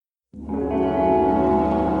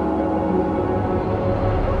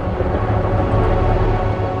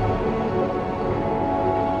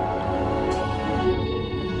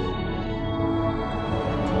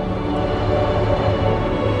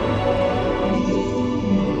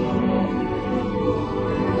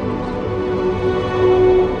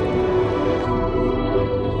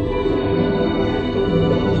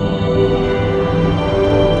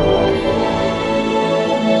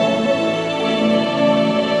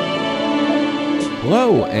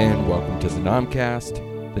Hello, and welcome to the Nomcast,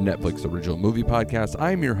 the Netflix original movie podcast.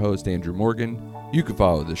 I'm your host, Andrew Morgan. You can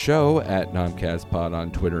follow the show at NomcastPod on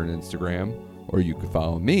Twitter and Instagram, or you can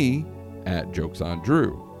follow me at Jokes on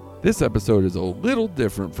Drew. This episode is a little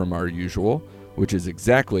different from our usual, which is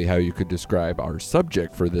exactly how you could describe our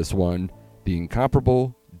subject for this one, the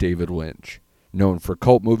incomparable David Lynch. Known for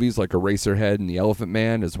cult movies like Eraserhead and The Elephant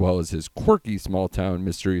Man, as well as his quirky small-town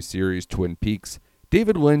mystery series Twin Peaks,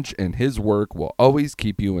 David Lynch and his work will always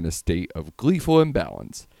keep you in a state of gleeful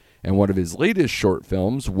imbalance. And one of his latest short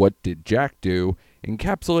films, What Did Jack Do?,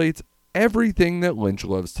 encapsulates everything that Lynch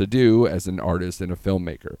loves to do as an artist and a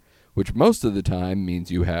filmmaker, which most of the time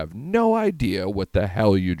means you have no idea what the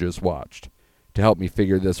hell you just watched. To help me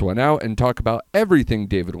figure this one out and talk about everything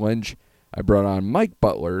David Lynch, I brought on Mike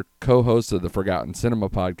Butler, co-host of the Forgotten Cinema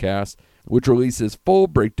podcast, which releases full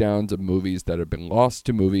breakdowns of movies that have been lost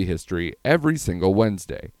to movie history every single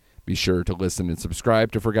Wednesday. Be sure to listen and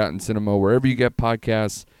subscribe to Forgotten Cinema wherever you get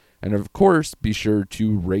podcasts, and of course, be sure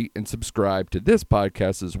to rate and subscribe to this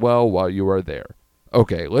podcast as well while you are there.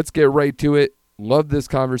 Okay, let's get right to it. Love this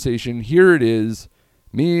conversation. Here it is,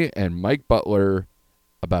 me and Mike Butler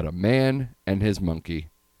about a man and his monkey.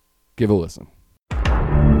 Give a listen.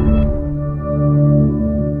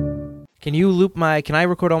 Can I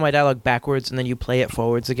record all my dialogue backwards and then you play it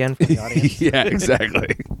forwards again for the audience? Yeah,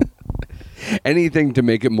 exactly. Anything to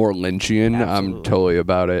make it more Lynchian, Absolutely. I'm totally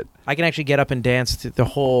about it. I can actually get up and dance to the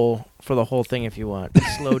whole thing if you want.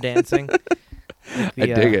 Slow dancing. Like I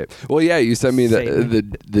dig it. Well, yeah, you sent me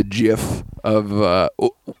the GIF of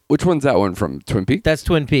which one's that one from? Twin Peaks? That's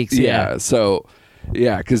Twin Peaks. Yeah. So,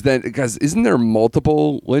 yeah, because isn't there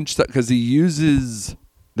multiple Lynch stuff? Because he uses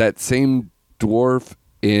that same dwarf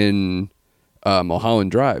in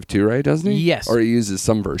Mulholland Drive too, right? Doesn't he? Yes. Or he uses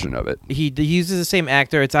some version of it. He uses the same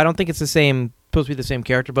actor. I don't think it's supposed to be the same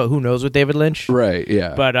character, but who knows with David Lynch? Right.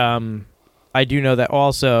 Yeah. But I do know that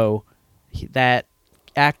also that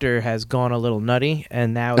actor has gone a little nutty,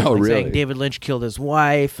 and now he's saying David Lynch killed his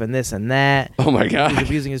wife and this and that. Oh my god. He's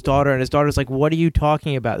abusing his daughter, and his daughter's like, "What are you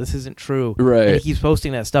talking about? This isn't true." Right. And he keeps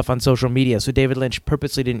posting that stuff on social media. So David Lynch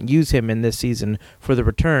purposely didn't use him in this season for The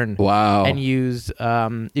Return. Wow. And used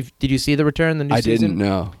did you see The Return, the new season? I didn't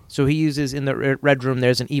know. So he uses in the Red Room.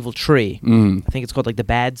 There's an evil tree. Mm. I think it's called like the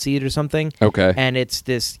Bad Seed or something. Okay. And it's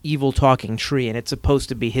this evil talking tree, and it's supposed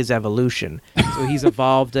to be his evolution. So he's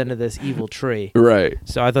evolved into this evil tree. Right.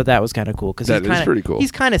 So I thought that was kind of cool because that is pretty cool.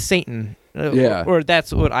 He's kind of Satan. Yeah. Or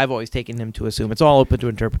that's what I've always taken him to assume. It's all open to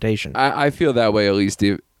interpretation. I feel that way, at least.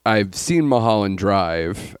 I've seen Mulholland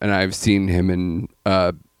Drive, and I've seen him in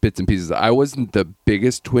bits and pieces. I wasn't the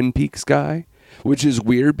biggest Twin Peaks guy, which is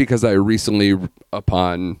weird because I recently,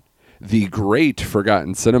 upon the great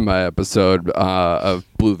Forgotten Cinema episode of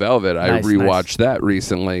Blue Velvet, I rewatched that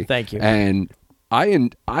recently. Thank you. And I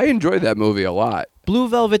enjoyed that movie a lot. Blue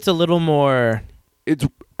Velvet's a little more... It's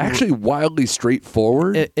actually wildly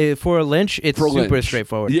straightforward. For Lynch, it's super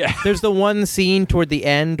straightforward. Yeah. There's the one scene toward the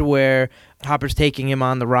end where Hopper's taking him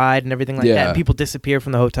on the ride and everything like that, and people disappear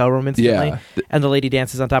from the hotel room instantly, and the lady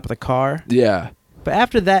dances on top of the car. Yeah. But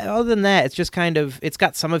after that, other than that, it's just kind of, it's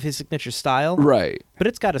got some of his signature style. Right. But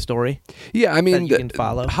it's got a story. Yeah, I mean, that you can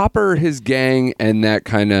follow. Hopper, his gang, and that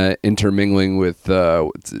kind of intermingling with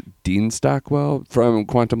Dean Stockwell from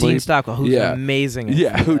Quantum Leap. Dean Stockwell, who's amazing.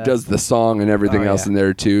 Yeah, who does the song and everything else in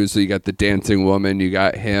there, too. So you got the dancing woman, you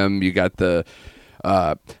got him, you got the...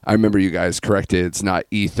 I remember you guys corrected, it's not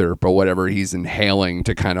ether, but whatever he's inhaling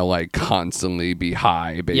to kind of like constantly be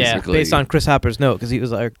high, basically. Yeah, based on Chris Hopper's note, because he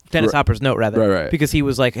was like, Dennis Hopper's note, rather. Right. Because he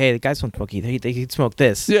was like, hey, the guys don't smoke either. He'd smoke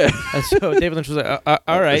this. Yeah. And so David Lynch was like,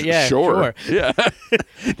 all right, yeah, sure. Yeah.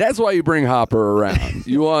 That's why you bring Hopper around.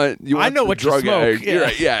 You want I know what drug you smoke. addict. Yeah.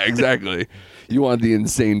 Right. Yeah, exactly. You want the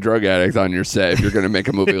insane drug addict on your set if you're going to make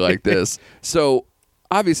a movie like this. So,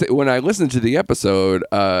 obviously, when I listened to the episode,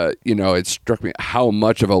 it struck me how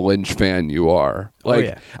much of a Lynch fan you are.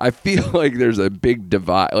 Like, I feel like there's a big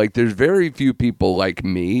divide. Like, there's very few people like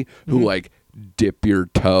me who, like, dip your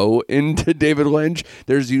toe into David Lynch.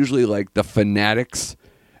 There's usually, like, the fanatics,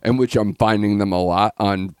 in which I'm finding them a lot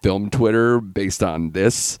on film Twitter based on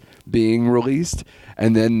this being released.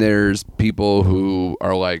 And then there's people who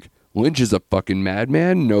are like, Lynch is a fucking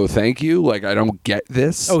madman. No, thank you. Like, I don't get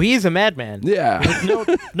this. Oh, he is a madman. Yeah.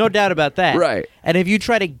 no doubt about that. Right. And if you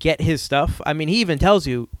try to get his stuff, I mean, he even tells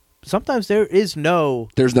you sometimes there's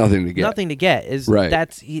nothing to get. Nothing to get.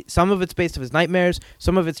 Some of it's based on his nightmares.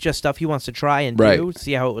 Some of it's just stuff he wants to try and do,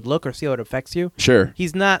 see how it would look or see how it affects you. Sure.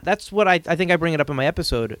 He's not. That's what I think I bring it up in my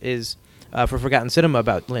episode is for Forgotten Cinema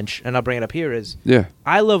about Lynch, and I'll bring it up here, is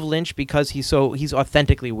I love Lynch because he's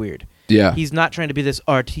authentically weird. Yeah. He's not trying to be this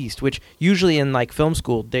artiste, which usually in like film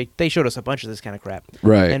school, they showed us a bunch of this kind of crap.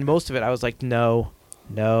 Right. And most of it I was like, no,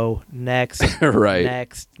 next. Right.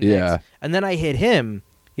 Next. Yeah. And then I hit him,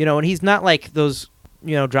 and he's not like those,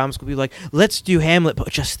 drama school people like, let's do Hamlet, but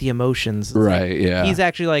just the emotions. It's right, yeah. He's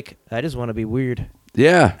actually like, I just want to be weird.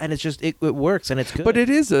 Yeah. And it's just, it works and it's good. But it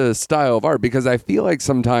is a style of art because I feel like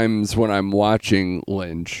sometimes when I'm watching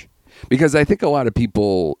Lynch, because I think a lot of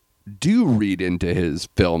people do read into his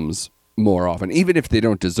films more often, even if they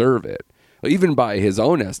don't deserve it, even by his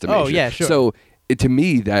own estimation. Oh, yeah, sure. So to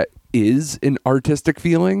me, that is an artistic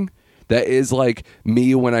feeling. That is like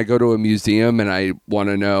me when I go to a museum and I want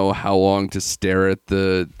to know how long to stare at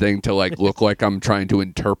the thing to like look like I'm trying to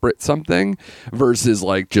interpret something versus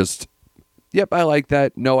like just, yep, I like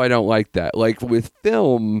that. No, I don't like that. Like with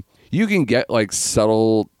film, you can get like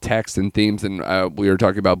subtle text and themes. And we were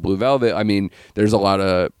talking about Blue Velvet. I mean, there's a lot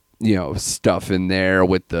of, stuff in there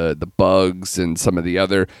with the bugs and some of the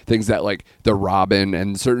other things that like the Robin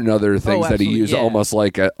and certain other things that he used almost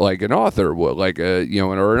like an author would, like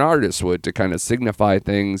or an artist would, to kind of signify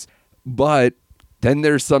things. But then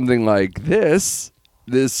there's something like this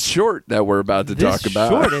short that we're about to talk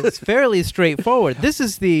about. Short is fairly straightforward. This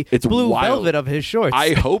is it's Blue wild. Velvet of his shorts.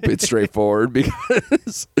 I hope it's straightforward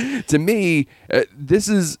because to me, this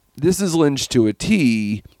is Lynch to a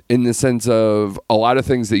T in the sense of a lot of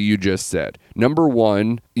things that you just said. Number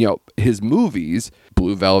one, his movies,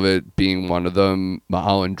 Blue Velvet being one of them,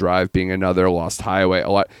 Mulholland Drive being another, Lost Highway, a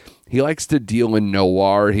lot. He likes to deal in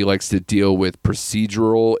noir. He likes to deal with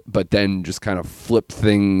procedural, but then just kind of flip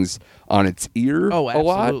things on its ear a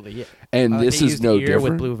lot. Yeah. And this is no different.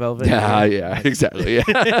 With Blue Velvet. Yeah, exactly.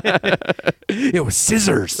 Yeah. It was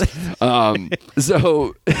scissors.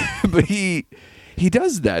 But he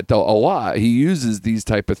does that though a lot. He uses these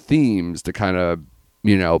type of themes to kind of,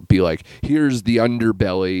 be like, here's the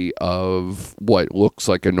underbelly of what looks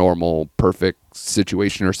like a normal, perfect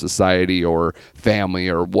situation or society or family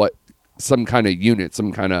or what, some kind of unit,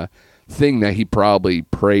 some kind of thing that he probably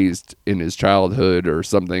praised in his childhood or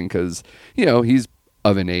something. Because, he's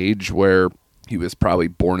of an age where he was probably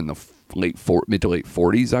born in the mid to late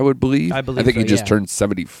 40s, I would believe. I think he just turned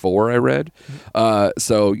 74, I read.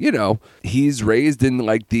 So, he's raised in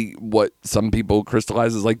like what some people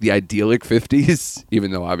crystallize as like the idyllic 50s,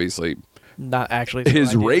 even though obviously not actually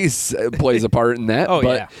his race plays a part in that.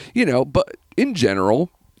 But in general,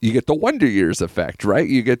 you get the Wonder Years effect, right?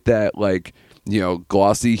 You get that like,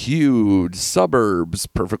 glossy hued suburbs,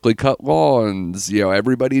 perfectly cut lawns,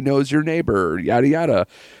 everybody knows your neighbor, yada, yada.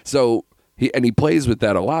 So he plays with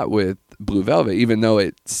that a lot with Blue Velvet, even though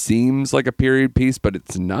it seems like a period piece, but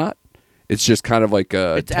it's not. It's just kind of like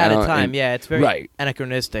it's at a time, it's very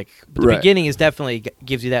anachronistic. But the beginning is definitely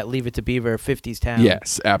gives you that Leave It to Beaver 50s town.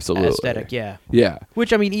 Yes, absolutely. Aesthetic, yeah.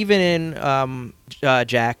 Which, I mean, even in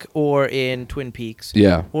Jack or in Twin Peaks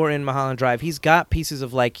or in Mulholland Drive, he's got pieces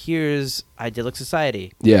of like, here's idyllic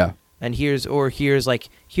society. Yeah. And here's some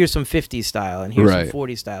 50s style and here's some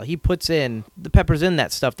 40s style. He peppers in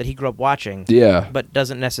that stuff that he grew up watching. Yeah. But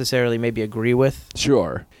doesn't necessarily maybe agree with.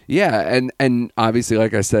 Sure. Yeah. And obviously,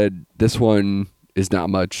 like I said, this one is not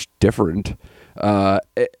much different.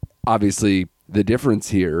 Obviously, the difference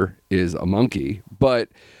here is a monkey. But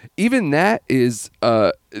even that is,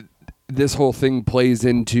 this whole thing plays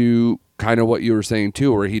into kind of what you were saying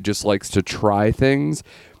too, where he just likes to try things.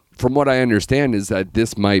 From what I understand is that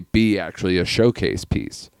this might be actually a showcase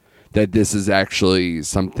piece, that this is actually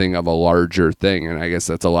something of a larger thing. And I guess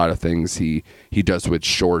that's a lot of things he does with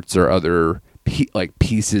shorts or other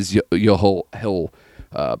pieces he'll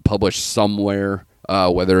publish somewhere,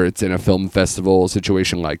 whether it's in a film festival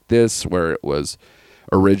situation like this, where it was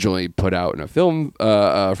originally put out in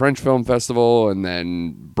a French film festival and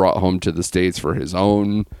then brought home to the States for his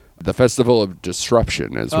own. The Festival of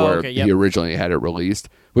Disruption is where he originally had it released,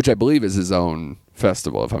 which I believe is his own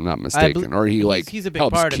festival, if I'm not mistaken. Or he's a big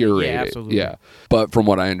helps part curate it. Absolutely. Yeah. But from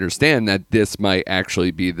what I understand, that this might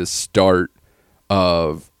actually be the start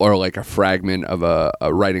of, or like a fragment of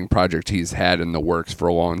a writing project he's had in the works for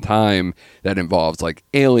a long time that involves like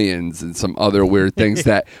aliens and some other weird things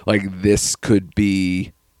that like this could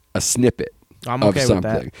be a snippet. I'm okay of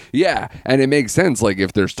something. With that. Yeah, and it makes sense, like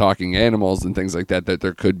if there's talking animals and things like that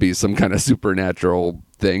there could be some kind of supernatural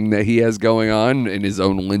thing that he has going on in his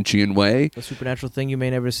own Lynchian way. A supernatural thing you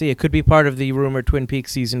may never see. It could be part of the rumored Twin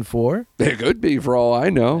Peaks season 4. It could be, for all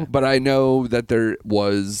I know. But I know that there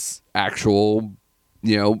was actual,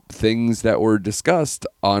 things that were discussed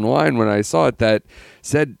online when I saw it that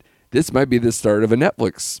said this might be the start of a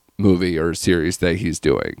Netflix movie or series that he's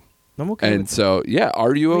doing. I'm okay. And so,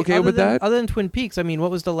 are you okay with that? Other than Twin Peaks, I mean,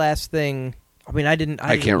 what was the last thing? I mean,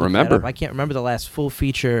 I can't remember. I can't remember the last full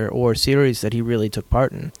feature or series that he really took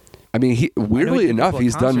part in. I mean, weirdly enough,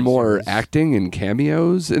 he's done more acting and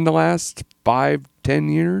cameos in the last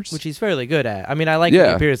 5-10 years, which he's fairly good at. I mean, I like when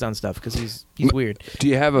he appears on stuff because he's weird. Do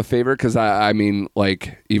you have a favorite? Because I mean,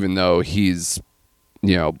 like, even though he's,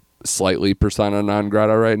 slightly persona non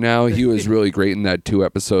grata right now, he was really great in that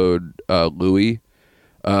 2-episode Louis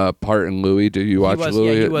part in Louis. Did you watch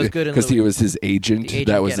Louis? Yeah, he was good in because he was his agent.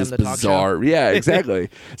 That was his bizarre. Yeah, exactly.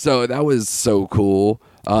 So that was so cool.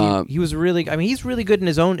 He was really. I mean, he's really good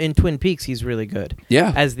in Twin Peaks. He's really good.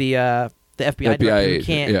 Yeah, as the FBI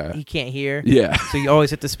director, he can't hear. Yeah, so you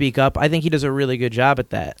always have to speak up. I think he does a really good job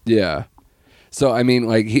at that. Yeah. So I mean,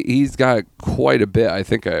 like he's got quite a bit. I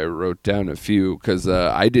think I wrote down a few because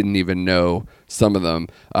I didn't even know some of them.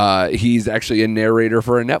 He's actually a narrator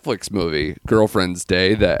for a Netflix movie, Girlfriend's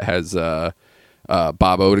Day, that has Bob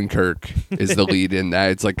Odenkirk is the lead in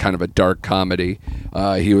that. It's like kind of a dark comedy.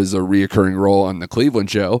 He was a reoccurring role on The Cleveland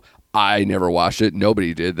Show. I never watched it.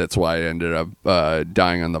 Nobody did. That's why I ended up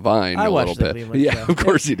dying on the vine a little bit. Cleveland Show. Of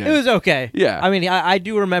course you did. It was okay. Yeah. I mean, I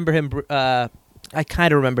do remember him. I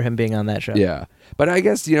kind of remember him being on that show. Yeah. But I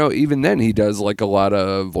guess, even then he does like a lot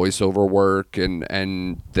of voiceover work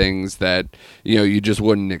and things that, you just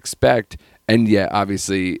wouldn't expect. And yet,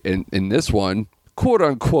 obviously, in this one, quote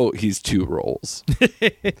unquote, he's 2 roles.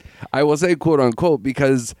 I will say quote unquote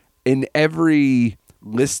because in every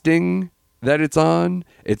listing that it's on,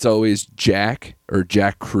 it's always Jack or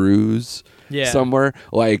Jack Cruz somewhere.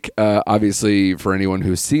 Like, obviously, for anyone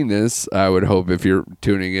who's seen this, I would hope if you're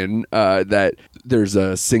tuning in that there's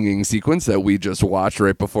a singing sequence that we just watched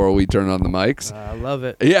right before we turn on the mics. I love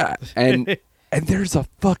it. Yeah, and there's a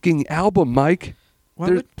fucking album, Mike.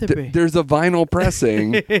 There's a vinyl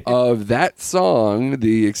pressing of that song,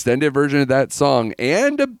 the extended version of that song,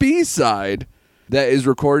 and a B-side that is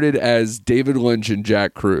recorded as David Lynch and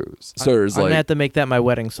Jack Cruz. So there's I'm gonna have to make that my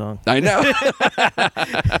wedding song. I know.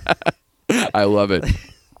 I love it.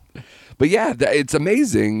 But yeah, it's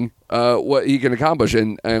amazing what he can accomplish.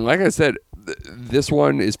 And like I said, this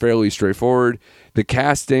one is fairly straightforward. The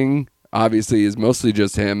casting obviously is mostly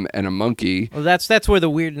just him and a monkey. Well, that's where the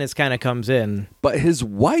weirdness kind of comes in. But his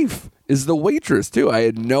wife is the waitress too. I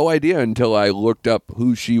had no idea until I looked up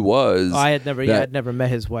who she was. Oh, I had never met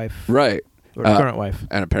his wife. Right. Or current wife.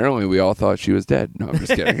 And apparently we all thought she was dead. No, I'm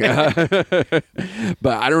just kidding.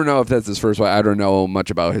 But I don't know if that's his first wife. I don't know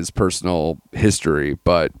much about his personal history,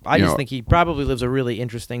 but I just think he probably lives a really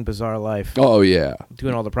interesting, bizarre life. Oh, yeah.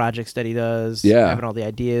 Doing all the projects that he does. Yeah. Having all the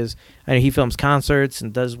ideas. I mean, he films concerts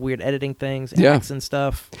and does weird editing things, acts and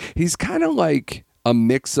stuff. He's kind of like a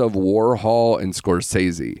mix of Warhol and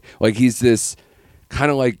Scorsese. Like he's this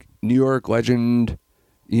kind of like New York legend,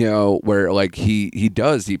 where like he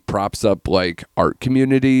props up like art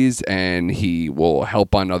communities and he will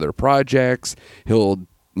help on other projects. He'll,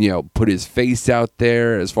 put his face out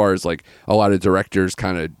there as far as like a lot of directors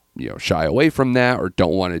kind of, shy away from that or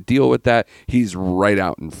don't want to deal with that. He's right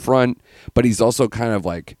out in front, but he's also kind of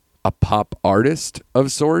like a pop artist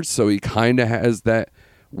of sorts. So he kind of has that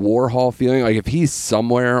Warhol feeling. Like if he's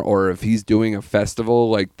somewhere or if he's doing a festival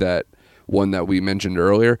like that one that we mentioned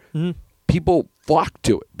earlier, people flock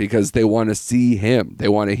to it because they want to see him. They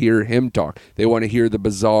want to hear him talk. They want to hear the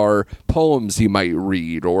bizarre poems he might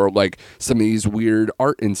read or like some of these weird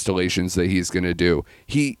art installations that he's going to do.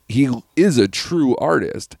 He is a true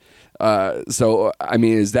artist. So, I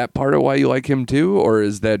mean, is that part of why you like him too? Or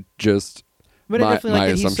is that just... But I definitely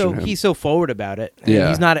like that he's so forward about it.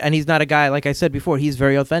 And he's not a guy, like I said before, he's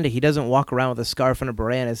very authentic. He doesn't walk around with a scarf and a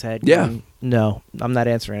beret on his head. Going, no, I'm not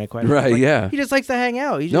answering that question. Right, like, he just likes to hang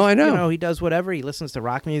out. I know. He does whatever. He listens to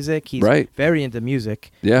rock music. He's very into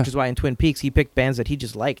music. Yeah. Which is why in Twin Peaks he picked bands that he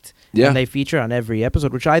just liked. Yeah. And they feature on every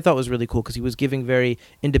episode, which I thought was really cool because he was giving very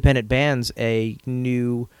independent bands a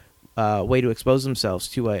new way to expose themselves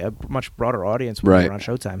to a much broader audience when they were on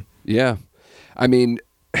Showtime. Yeah. I mean...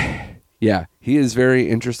 Yeah, he is very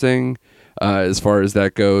interesting as far as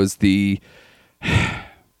that goes. And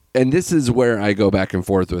this is where I go back and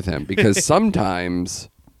forth with him because sometimes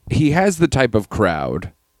he has the type of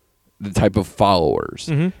crowd, the type of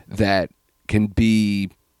followers that can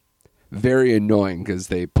be very annoying because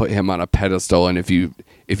they put him on a pedestal. And if you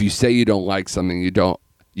say you don't like something,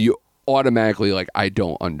 you automatically like, I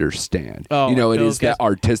don't understand. Oh, it is that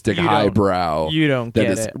artistic highbrow. You don't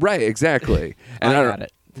get it. Right, exactly. And I got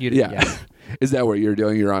it. Yeah. Is that what you're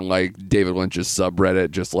doing? You're on like David Lynch's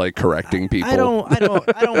subreddit, just like correcting people. I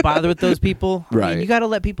don't bother with those people. Right. I mean, you got to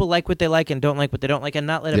let people like what they like and don't like what they don't like, and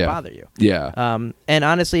not let it bother you. Yeah. And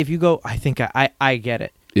honestly, if you go, I think I get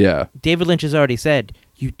it. Yeah. David Lynch has already said,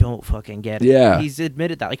 you don't fucking get it. Yeah. He's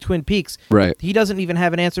admitted that. Like Twin Peaks. Right. He doesn't even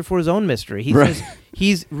have an answer for his own mystery. He says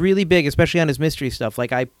he's really big, especially on his mystery stuff.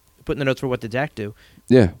 Like I put in the notes for What Did Jack Do?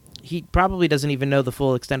 Yeah. He probably doesn't even know the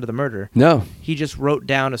full extent of the murder. No. He just wrote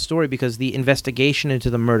down a story because the investigation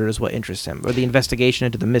into the murder is what interests him, or the investigation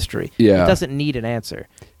into the mystery. Yeah. It doesn't need an answer.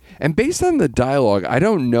 And based on the dialogue, I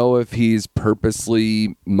don't know if he's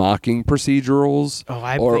purposely mocking procedurals. Oh,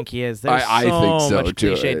 I think he is. There's I think so much too.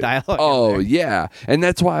 cliche dialogue. Oh, yeah. And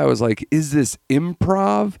that's why I was like, is this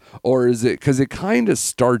improv or is it, because it kind of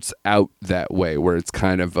starts out that way where it's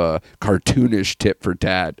kind of a cartoonish tit for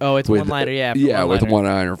tat. Oh, it's one-liner, yeah. Yeah, with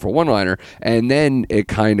one-liner for one-liner. And then it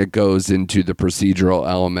kind of goes into the procedural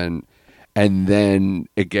element and then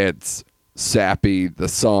it gets sappy, the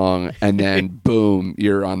song, and then boom,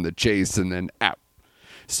 you're on the chase and then out.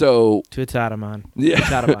 So Tutankhamun. Yeah.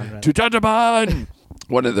 Tutankhamun.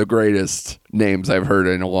 One of the greatest names I've heard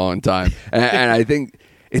in a long time. And I think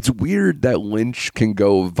it's weird that Lynch can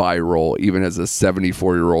go viral even as a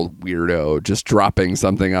 74-year-old weirdo just dropping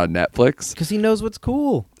something on Netflix. Because he knows what's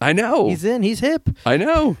cool. I know. He's hip. I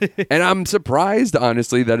know. And I'm surprised,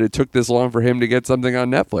 honestly, that it took this long for him to get something on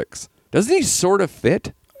Netflix. Doesn't he sort of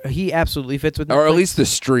fit? He absolutely fits with Netflix. Or at least the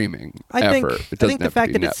streaming effort. I think the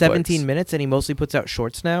fact that it's 17 minutes and he mostly puts out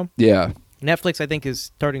shorts now. Yeah. Netflix, I think, is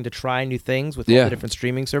starting to try new things with all the different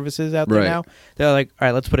streaming services out there now. They're like, all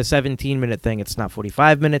right, let's put a 17-minute thing. It's not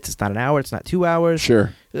 45 minutes. It's not an hour. It's not 2 hours.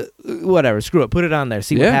 Sure. Whatever. Screw it. Put it on there.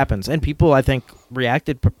 See what happens. And people, I think,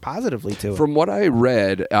 reacted positively to it. From what I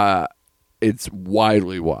read, it's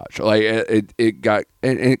widely watched. Like it got,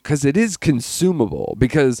 because it is consumable.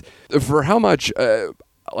 Because for how much,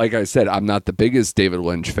 like I said, I'm not the biggest David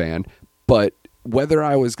Lynch fan, but whether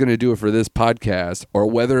I was going to do it for this podcast or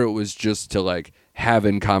whether it was just to like have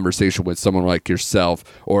in conversation with someone like yourself,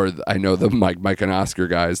 or I know the Mike and Oscar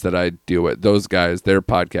guys that I deal with, those guys, their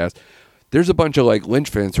podcast, there's a bunch of like Lynch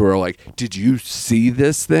fans who are like, did you see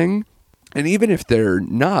this thing? And even if they're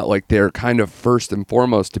not, like, they're kind of first and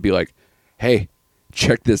foremost to be like, hey,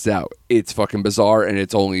 check this out. It's fucking bizarre and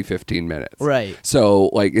it's only 15 minutes. Right. So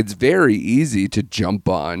like, it's very easy to jump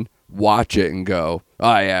on, watch it and go,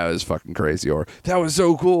 oh yeah, it was fucking crazy, or that was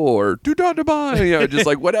so cool, or just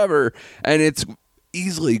like whatever. And it's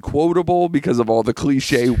easily quotable because of all the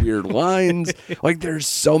cliche weird lines. Like, there's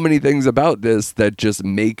so many things about this that just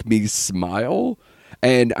make me smile.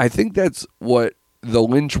 And I think that's what the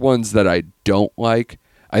Lynch ones that I don't like,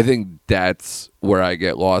 I think that's where I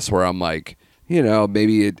get lost, where I'm like, you know,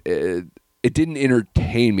 maybe it didn't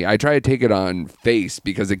entertain me. I try to take it on face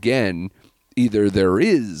because, again, either there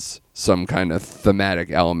is some kind of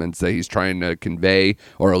thematic elements that he's trying to convey,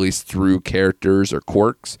 or at least through characters or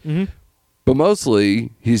quirks. Mm-hmm. But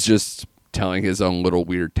mostly, he's just telling his own little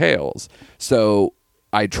weird tales. So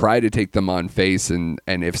I try to take them on face, and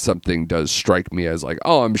if something does strike me as like,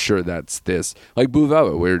 oh, I'm sure that's this. Like Blue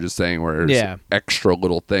Velvet, we were just saying, where there's extra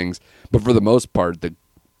little things. But for the most part, the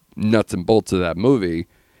nuts and bolts of that movie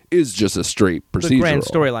is just a straight procedural. The grand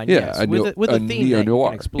storyline, yes. With a theme neo-noir. That you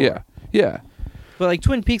can explore. Yeah. But like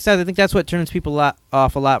Twin Peaks, I think that's what turns people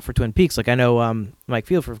off a lot for Twin Peaks. Like I know Mike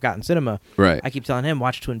Field for Forgotten Cinema. Right. I keep telling him,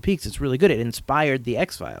 watch Twin Peaks. It's really good. It inspired the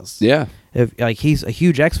X-Files. Yeah. Like he's a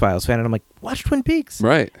huge X-Files fan, and I'm like, watch Twin Peaks.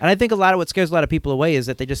 Right. And I think a lot of what scares a lot of people away is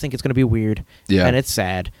that they just think it's going to be weird. Yeah. And it's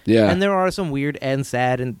sad. Yeah. And there are some weird and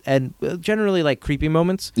sad and generally like creepy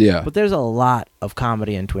moments. Yeah. But there's a lot of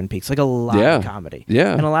comedy in Twin Peaks. Like a lot of comedy.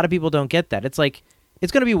 Yeah. And a lot of people don't get that. It's like,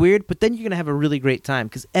 it's going to be weird, but then you're going to have a really great time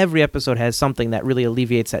because every episode has something that really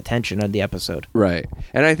alleviates that tension of the episode. Right.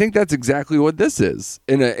 And I think that's exactly what this is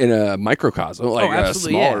in a microcosm, like a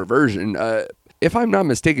smaller version. If I'm not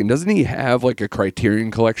mistaken, doesn't he have like a Criterion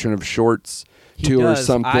collection of shorts too, or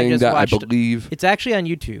something that I believe? It's actually on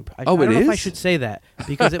YouTube. I don't know if I should say that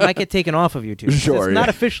because it might get taken off of YouTube. Sure. It's not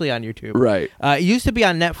officially on YouTube. Right. It used to be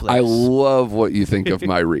on Netflix. I love what you think of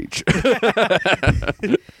my reach.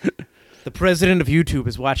 The president of YouTube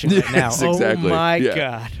is watching right now. Exactly. Oh, my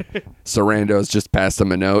God. Sarando's just passed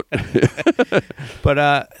him a note.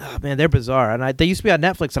 But, man, they're bizarre. And they used to be on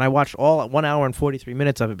Netflix, and I watched all 1 hour and 43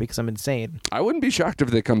 minutes of it because I'm insane. I wouldn't be shocked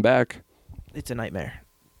if they come back. It's a nightmare.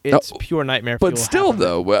 It's pure nightmare. But still,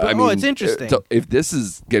 though, I mean, it's interesting. If this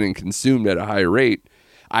is getting consumed at a high rate,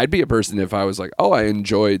 I'd be a person if I was like, oh, I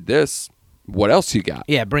enjoyed this. What else you got?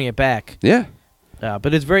 Yeah, bring it back. Yeah.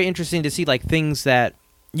 But it's very interesting to see, like, things that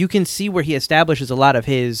you can see where he establishes a lot of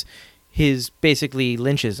his basically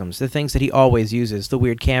Lynchisms, the things that he always uses, the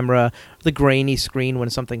weird camera, the grainy screen when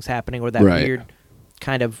something's happening, or that weird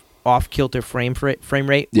kind of off-kilter frame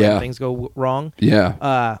rate when things go wrong.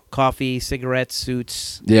 Yeah. Coffee, cigarettes,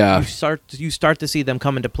 suits. Yeah. You start to see them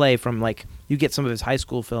come into play from like you get some of his high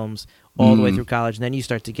school films all the way through college, and then you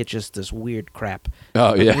start to get just this weird crap.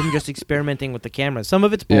 Oh yeah. Him just experimenting with the camera. Some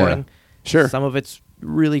of it's boring. Yeah. Sure. Some of it's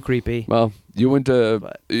really creepy. Well, you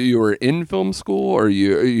were in film school, or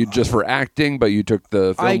you just for acting, but you took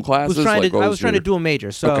the film classes? I was trying to do a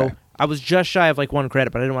major, so I was just shy of like one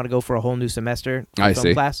credit, but I didn't want to go for a whole new semester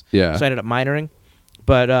film class. Yeah. So I ended up minoring.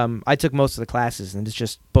 But I took most of the classes, and it's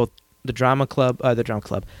just both the drama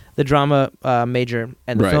major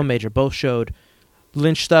and the film major both showed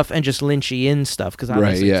Lynch stuff and just Lynchian stuff, because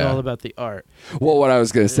obviously it's all about the art. Well, what I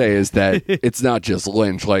was going to say is that it's not just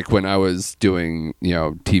Lynch. Like when I was doing,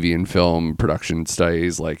 TV and film production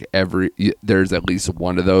studies, like there's at least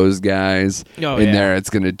one of those guys there. It's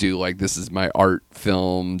going to do like, this is my art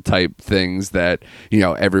film type things that,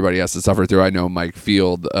 everybody has to suffer through. I know Mike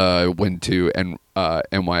Field went to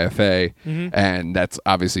NYFA, and that's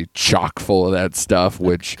obviously chock full of that stuff,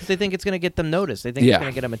 which they think it's going to get them noticed. They think it's going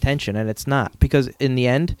to get them attention, and it's not, because in the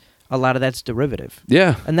end, a lot of that's derivative.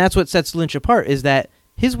 Yeah. And that's what sets Lynch apart, is that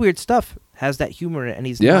his weird stuff has that humor in it, and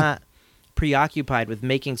he's not preoccupied with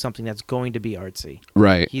making something that's going to be artsy.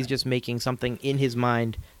 Right. He's just making something in his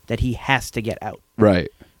mind that he has to get out. Right.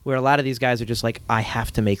 Where a lot of these guys are just like, I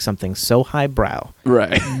have to make something so highbrow.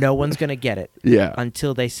 Right. No one's going to get it. Yeah.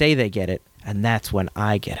 Until they say they get it, and that's when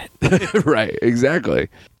I get it. Right. Exactly.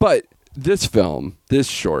 But this film, this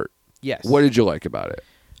short, yes. What did you like about it?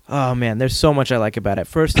 Oh, man, there's so much I like about it.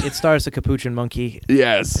 First, it stars a capuchin monkey.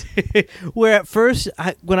 Yes. Where at first,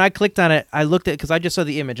 when I clicked on it, I looked at it because I just saw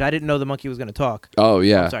the image. I didn't know the monkey was going to talk. Oh,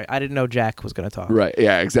 yeah. I'm sorry, I didn't know Jack was going to talk. Right,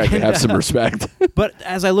 yeah, exactly. Have some respect. But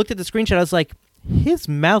as I looked at the screenshot, I was like, his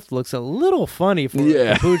mouth looks a little funny for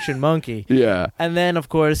a capuchin monkey. Yeah. And then, of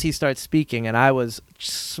course, he starts speaking, and I was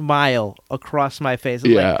smile across my face.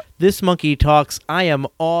 I'm like, this monkey talks. I am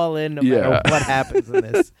all in no matter what happens in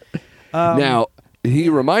this. Now, he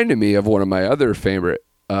reminded me of one of my other favorite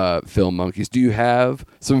film monkeys. Do you have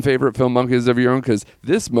some favorite film monkeys of your own? Because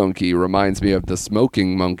this monkey reminds me of the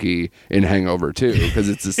smoking monkey in Hangover 2, because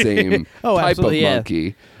it's the same type of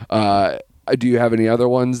monkey. Do you have any other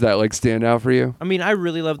ones that like stand out for you? I mean, I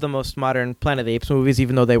really love the most modern Planet of the Apes movies,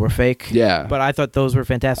 even though they were fake. Yeah. But I thought those were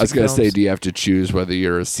fantastic. I was going to say, do you have to choose whether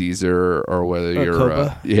you're a Caesar or whether you're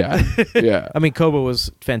Koba? Yeah. I mean, Koba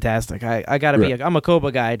was fantastic. I got to be I'm a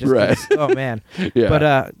Koba guy. Just oh, man. Yeah.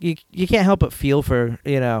 But you can't help but feel for,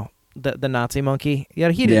 the Nazi monkey. He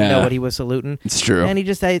didn't know what he was saluting. It's true. And he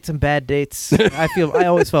just had some bad dates. I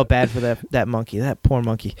always felt bad for that monkey, that poor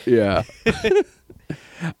monkey. Yeah.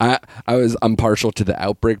 I'm partial to the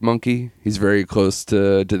Outbreak monkey. He's very close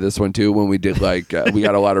to this one too. When we did we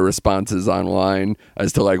got a lot of responses online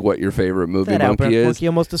as to like what your favorite movie that monkey Outbreak is. Monkey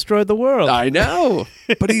almost destroyed the world. I know,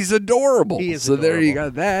 but he's adorable. He is so adorable. There you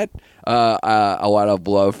got that. A lot of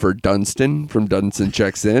love for Dunstan from Dunstan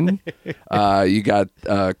Checks In. You got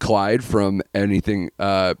Clyde from Anything.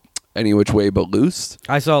 Any Which Way But Loose.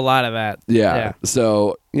 I saw a lot of that. Yeah.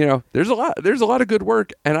 So there's a lot of good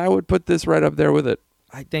work, and I would put this right up there with it.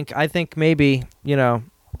 I think maybe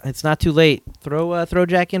it's not too late. Throw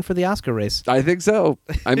Jack in for the Oscar race. I think so.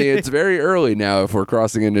 I mean, it's very early now if we're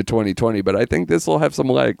crossing into 2020, but I think this will have some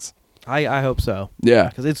legs. I hope so. Yeah,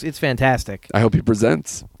 because it's fantastic. I hope he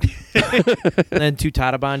presents. And then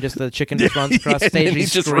Tutatabon, just the chicken just runs across stage. And he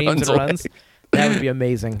screams and runs. That would be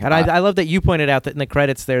amazing. And I love that you pointed out that in the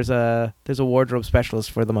credits there's a wardrobe specialist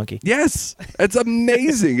for the monkey. Yes. It's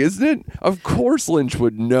amazing, isn't it? Of course Lynch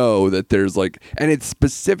would know that there's and it's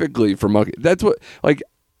specifically for monkey. That's what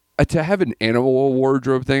to have an animal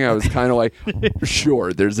wardrobe thing, I was kind of like,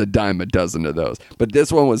 sure, there's a dime a dozen of those. But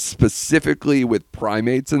this one was specifically with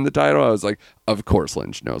primates in the title. I was like, of course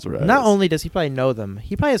Lynch knows what it is. Not only does he probably know them,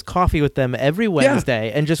 he probably has coffee with them every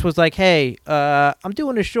Wednesday and just was like, hey, I'm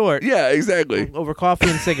doing a short. Yeah, exactly. Over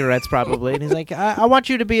coffee and cigarettes probably. And he's like, I want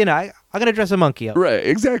you to be I'm going to dress a monkey up. Right,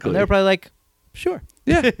 exactly. And they're probably like, sure.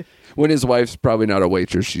 Yeah. When his wife's probably not a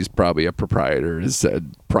waitress, she's probably a proprietor of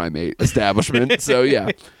said primate establishment. So,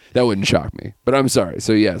 yeah. That wouldn't shock me, but I'm sorry.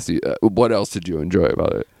 So yes, what else did you enjoy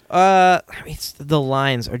about it? I mean, the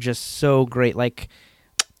lines are just so great. Like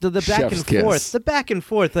the back Chef's and kiss. forth, the back and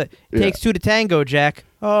forth. Takes two to tango, Jack.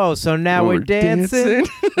 Oh, so now we're dancing.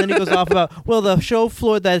 Then he goes off about, well, the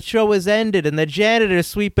show is ended, and the janitor's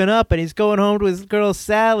sweeping up, and he's going home to his girl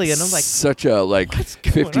Sally, and I'm like, such a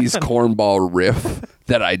 50s cornball riff.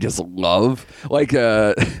 That I just love.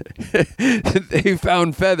 They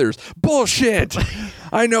found feathers. Bullshit.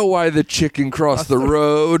 I know why the chicken crossed the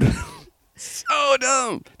road. Oh,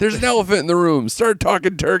 no. There's an elephant in the room. Start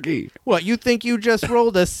talking turkey. What, you think you just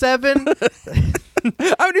rolled a 7?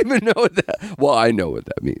 I don't even know what that... Well, I know what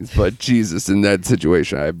that means, but Jesus, in that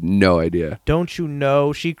situation, I have no idea. Don't you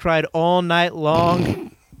know? She cried all night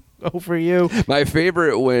long over you. My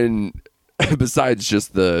favorite when... besides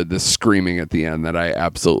just the screaming at the end that I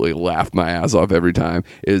absolutely laugh my ass off every time,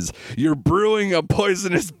 is you're brewing a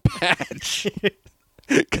poisonous batch.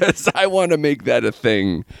 Because I want to make that a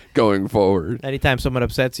thing going forward. Anytime someone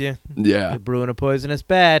upsets you, yeah, you're brewing a poisonous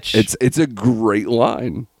batch. It's a great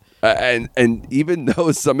line. And even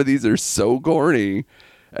though some of these are so corny,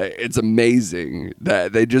 it's amazing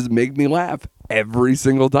that they just make me laugh every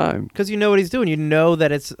single time. Because you know what he's doing. You know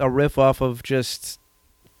that it's a riff off of just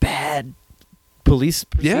bad police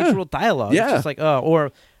procedural dialogue. Yeah. It's just like,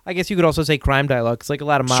 or I guess you could also say crime dialogue. It's like a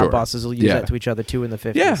lot of mob bosses will use that to each other too in the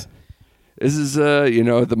 50s. Yeah. This is,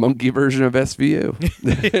 the monkey version of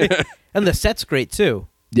SVU. And the set's great too.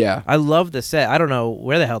 Yeah. I love the set. I don't know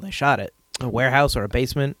where the hell they shot it. A warehouse or a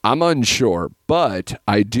basement? I'm unsure, but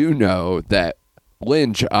I do know that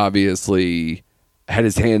Lynch obviously had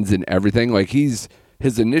his hands in everything. Like his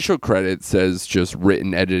initial credit says just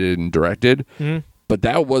written, edited, and directed. Mm-hmm. But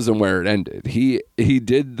that wasn't where it ended. He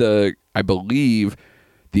did I believe,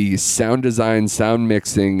 the sound design, sound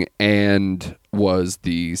mixing, and was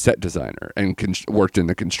the set designer and worked in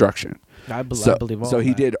the construction. I believe all So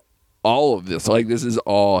he did all of this. Like, this is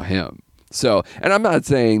all him. So, and I'm not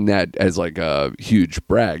saying that as like a huge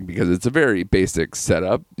brag because it's a very basic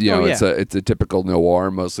setup. It's a typical noir,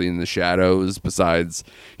 mostly in the shadows, besides,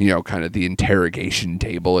 kind of the interrogation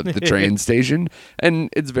table at the train station. And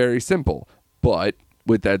it's very simple. But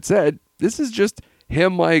with that said, this is just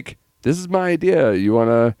him like, this is my idea. You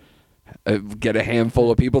want to get a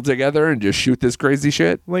handful of people together and just shoot this crazy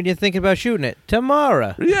shit? When you're thinking about shooting it?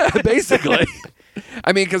 Tomorrow. Yeah, basically.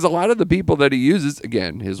 I mean, because a lot of the people that he uses,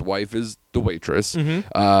 again, his wife is the waitress. Mm-hmm.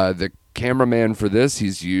 The cameraman for this,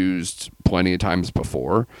 he's used plenty of times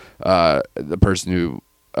before. The person who,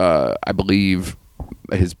 I believe...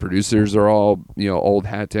 his producers are all, old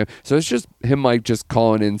hat to him. So it's just him, like, just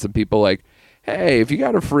calling in some people like, hey, if you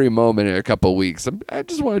got a free moment in a couple of weeks, I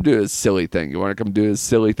just want to do a silly thing. You want to come do a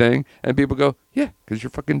silly thing? And people go, yeah, because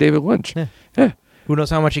you're fucking David Lynch. Yeah. Who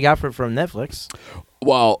knows how much he got for it from Netflix?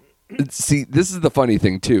 Well, see, this is the funny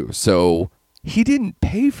thing, too. So he didn't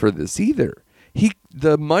pay for this either.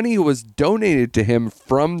 The money was donated to him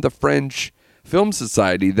from the French Film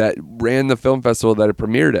Society that ran the film festival that it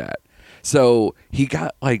premiered at. So he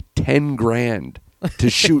got like 10 grand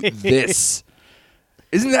to shoot this.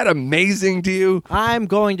 Isn't that amazing to you? I'm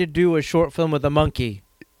going to do a short film with a monkey.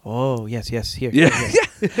 Oh, yes, here. Yeah.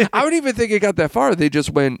 I don't even think it got that far. They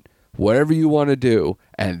just went, whatever you want to do,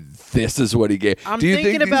 and this is what he gave. I'm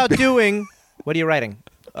thinking about doing... What are you writing?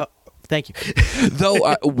 Thank you.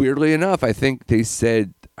 Though, weirdly enough, I think they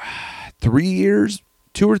said 2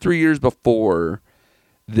 or 3 years before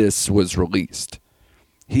this was released.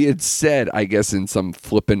 He had said, I guess in some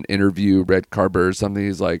flippant interview, red carpet or something,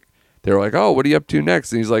 they were like, oh, what are you up to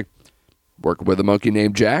next? And he's like, working with a monkey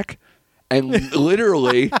named Jack. And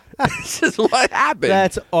literally, this is what happened.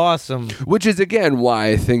 That's awesome. Which is, again, why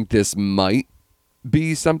I think this might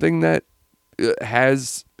be something that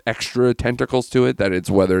has extra tentacles to it, that it's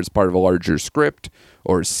whether it's part of a larger script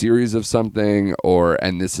or a series of something,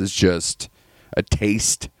 and this is just a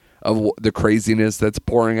taste of the craziness that's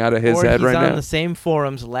pouring out of his head right now. Or he's on the same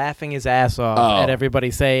forums laughing his ass off at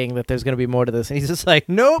everybody saying that there's going to be more to this. And he's just like,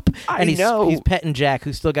 nope. And he's petting Jack,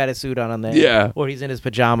 who's still got his suit on there. Yeah. Or he's in his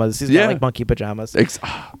pajamas. He's got like monkey pajamas.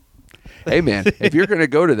 Hey, man, if you're going to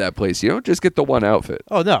go to that place, you don't just get the one outfit.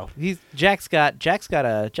 Oh, no. Jack's got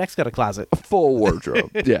a closet. A full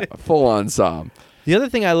wardrobe. Yeah, a full ensemble. The other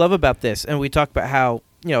thing I love about this, and we talked about how,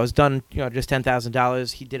 it's done, just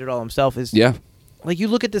 $10,000. He did it all himself. Like, you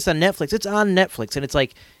look at this on Netflix, it's on Netflix, and it's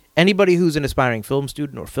like anybody who's an aspiring film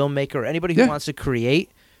student or filmmaker or anybody who wants to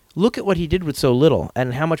create, look at what he did with so little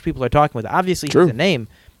and how much people are talking with it. Obviously, he's a name,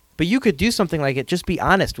 but you could do something like it. Just be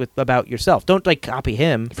honest about yourself. Don't, like, copy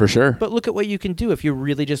him. For sure. But look at what you can do if you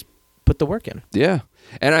really just put the work in. Yeah.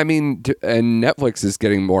 And, I mean, and Netflix is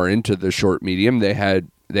getting more into the short medium. They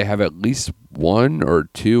have at least 1 or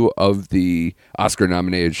 2 of the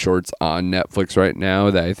Oscar-nominated shorts on Netflix right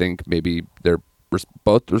now that I think maybe they're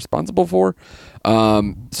both responsible for.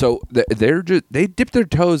 So they dip their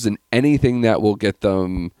toes in anything that will get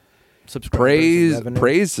them praise,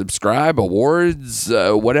 subscribe, awards,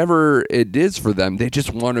 whatever it is for them. They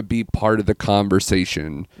just want to be part of the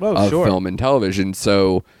conversation of film and television.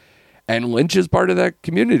 So, and Lynch is part of that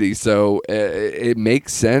community. So it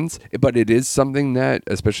makes sense, but it is something that,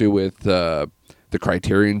 especially with the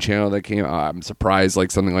Criterion Channel that came out. I'm surprised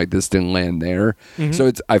like something like this didn't land there.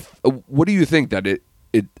 So what do you think that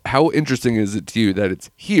how interesting is it to you that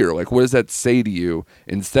it's here? Like, what does that say to you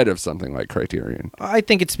instead of something like Criterion? I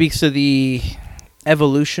think it speaks to the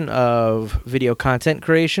evolution of video content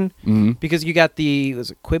creation, because you got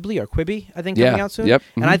was it Quibi, I think, coming out soon. Yep.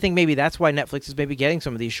 And I think maybe that's why Netflix is maybe getting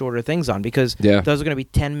some of these shorter things on, because those are going to be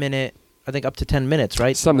 10-minute, I think up to 10 minutes,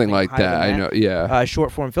 right? Something like that. I know, yeah.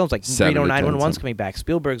 Short form films like Reno 911's coming back.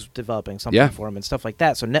 Spielberg's developing something for him and stuff like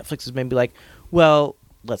that. So Netflix is maybe like, well,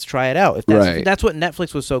 let's try it out. If that's what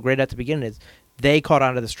Netflix was so great at the beginning, is they caught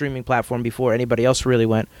onto the streaming platform before anybody else really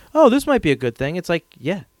went, oh, this might be a good thing. It's like,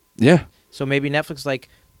 yeah. So maybe Netflix, like,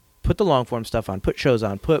 put the long form stuff on, put shows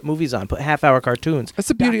on, put movies on, put half-hour cartoons. That's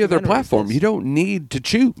the beauty of their platform. You don't need to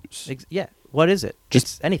choose. What is it?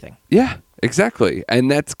 Just anything. Yeah, exactly. And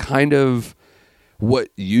that's kind of what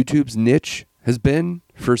YouTube's niche has been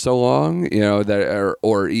for so long,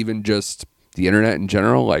 or even just the internet in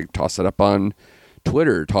general. Like, toss it up on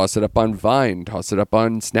Twitter, toss it up on Vine, toss it up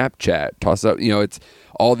on Snapchat, toss up, it's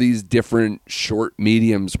all these different short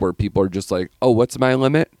mediums where people are just like, oh, what's my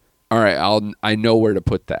limit? All right, I know where to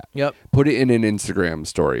put that. Yep. Put it in an Instagram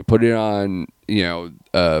story. Put it on,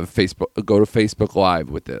 Facebook. Go to Facebook Live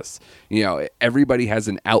with this. Everybody has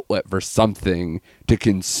an outlet for something to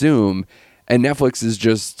consume, and Netflix is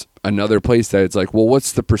just another place that it's like, well,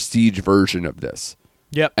 what's the prestige version of this?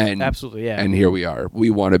 Yep. And absolutely, yeah. And here we are. We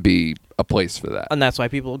want to be a place for that, and that's why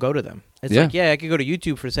people go to them. It's like, I could go to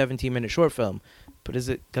YouTube for a 17-minute short film. But is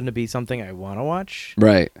it going to be something I want to watch?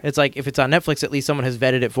 Right. It's like, if it's on Netflix, at least someone has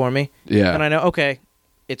vetted it for me. Yeah. And I know, okay,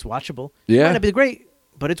 it's watchable. Yeah. It might not be great,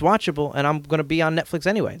 but it's watchable, and I'm going to be on Netflix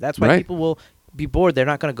anyway. That's why people will be bored. They're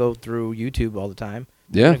not going to go through YouTube all the time.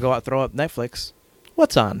 They're going to go out, throw up Netflix.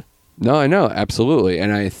 What's on? No, I know. Absolutely.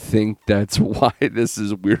 And I think that's why this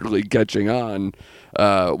is weirdly catching on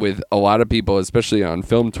with a lot of people, especially on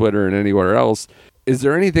film Twitter and anywhere else. Is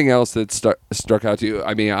there anything else that struck out to you?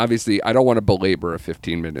 I mean, obviously, I don't want to belabor a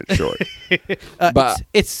 15-minute short. But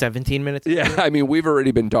it's 17 minutes. Yeah, I mean, we've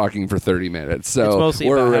already been talking for 30 minutes, so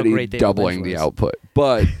we're already doubling the output.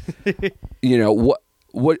 But,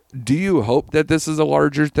 what do you hope that this is a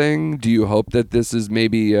larger thing? Do you hope that this is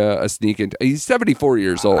maybe a sneak into? He's 74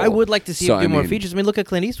 years old. I would like to see him do more features. I mean, look at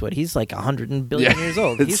Clint Eastwood. He's like 100 billion years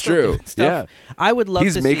old. It's true. Yeah, I would love.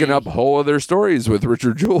 He's making up whole other stories with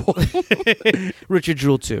Richard Jewell. Richard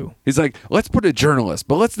Jewell too. He's like, let's put a journalist,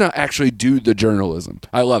 but let's not actually do the journalism.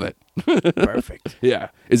 I love it. Perfect. Yeah.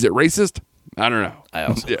 Is it racist? I don't know. I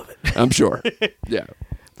also love it. I'm sure. Yeah.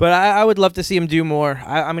 But I would love to see him do more.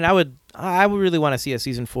 I mean, I would really want to see a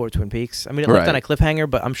season 4 of Twin Peaks. I mean, it left on a cliffhanger,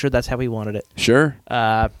 but I'm sure that's how he wanted it. Sure.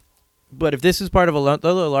 But if this is part of a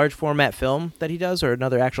large format film that he does, or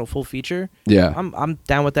another actual full feature, I'm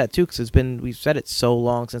down with that too, because we've said it so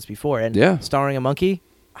long since before, and starring a monkey,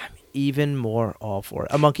 I'm even more all for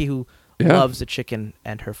it. A monkey who loves a chicken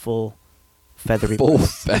and her full feathery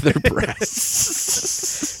feather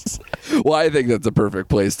breasts. Well, I think that's a perfect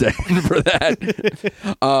place to end for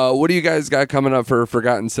that. What do you guys got coming up for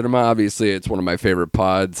Forgotten Cinema? Obviously, it's one of my favorite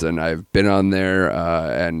pods, and I've been on there,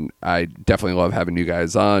 and I definitely love having you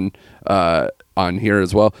guys on here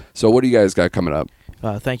as well. So what do you guys got coming up?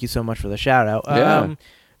 Thank you so much for the shout out. Yeah.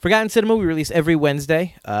 Forgotten Cinema, we release every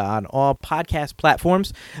Wednesday on all podcast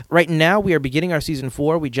platforms. Right now, we are beginning our season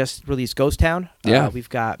 4. We just released Ghost Town. We've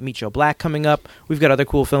got Meet Joe Black coming up. We've got other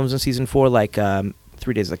cool films in season 4, like 3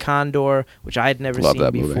 Days of the Condor, which I had never seen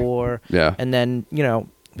before. Yeah. And then,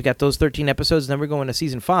 we got those 13 episodes, and then we're going to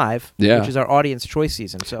season 5, which is our audience choice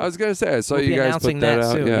season. So I was going to say, I saw you guys put that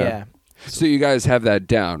out. Soon, yeah. So you guys have that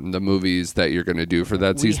down, the movies that you're going to do for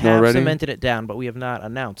that season already? We have cemented it down, but we have not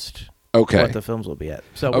announced what the films will be at.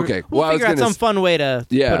 So we'll figure out some fun way to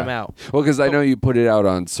put them out. Well, because I know you put it out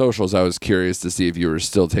on socials. I was curious to see if you were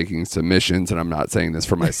still taking submissions, and I'm not saying this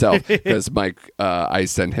for myself, because Mike, I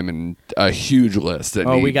sent him a huge list.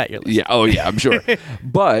 And we got your list. Yeah, I'm sure.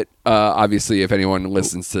 But obviously, if anyone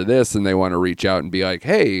listens to this and they want to reach out and be like,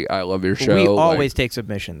 hey, I love your show. We always take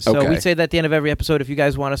submissions. So we say that at the end of every episode, if you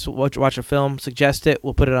guys want us to watch a film, suggest it.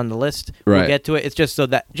 We'll put it on the list. We'll get to it. It's just so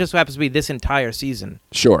happens to be this entire season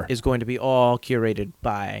is going to be all curated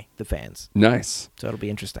by the fans. Nice. So it'll be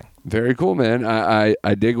interesting. Very cool, man.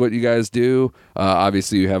 I dig what you guys do.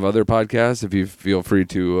 Obviously, you have other podcasts. If you feel free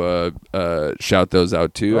to shout those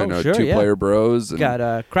out too. I know Two Player Bros.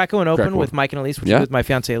 Got Crack Open Open with Mike and Elise, which is with my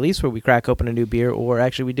fiance Elise, where we crack open a new beer, or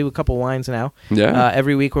actually we do a couple wines now. Yeah.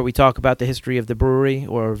 Every week, where we talk about the history of the brewery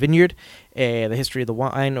or vineyard, the history of the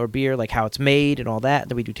wine or beer, like how it's made and all that.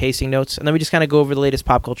 Then we do tasting notes, and then we just kind of go over the latest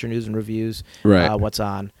pop culture news and reviews, what's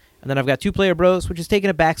on. And then I've got Two Player Bros, which is taking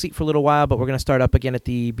a backseat for a little while, but we're going to start up again at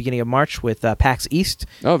the beginning of March with PAX East.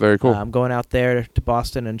 Oh, very cool. I'm going out there to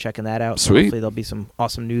Boston and checking that out. Sweet. So hopefully there'll be some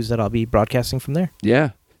awesome news that I'll be broadcasting from there.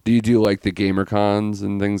 Yeah. Do you do like the gamer cons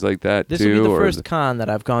and things like that this too? This will be the first con that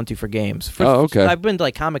I've gone to for games. Okay. I've been to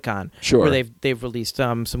like Comic-Con, sure, where they've released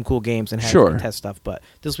some cool games and had sure. test stuff. But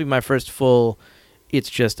this will be my first full. It's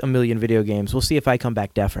just a million video games. We'll see if I come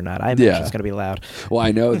back deaf or not. I imagine it's going to be loud. Well,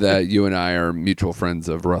 I know that you and I are mutual friends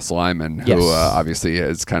of Russ Lyman, who obviously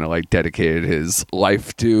has kind of like dedicated his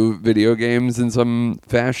life to video games in some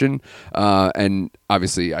fashion. And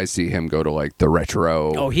obviously, I see him go to like the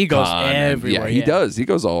retro. Oh, he goes everywhere. He does. He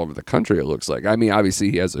goes all over the country, it looks like. I mean, obviously,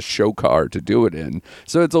 he has a show car to do it in,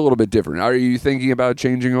 so it's a little bit different. Are you thinking about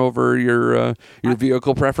changing over your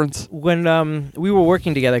vehicle preference? When we were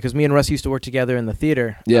working together, because me and Russ used to work together in the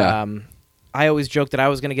theater. Yeah. I always joked that I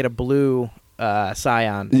was going to get a blue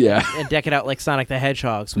Scion. Yeah. And deck it out like Sonic the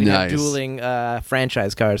Hedgehog. So we have dueling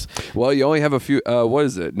franchise cars. Well, you only have a few. What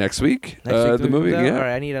is it? Next week? The movie? Yeah. All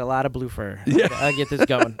right, I need a lot of blue fur. Yeah. I'll get this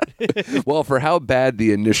going. Well, for how bad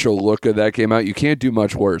the initial look of that came out, you can't do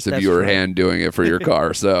much worse if you were hand doing it for your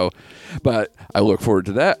car. So, but I look forward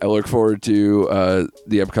to that. I look forward to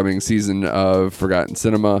the upcoming season of Forgotten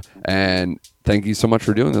Cinema. And thank you so much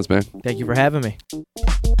for doing this, man. Thank you for having me.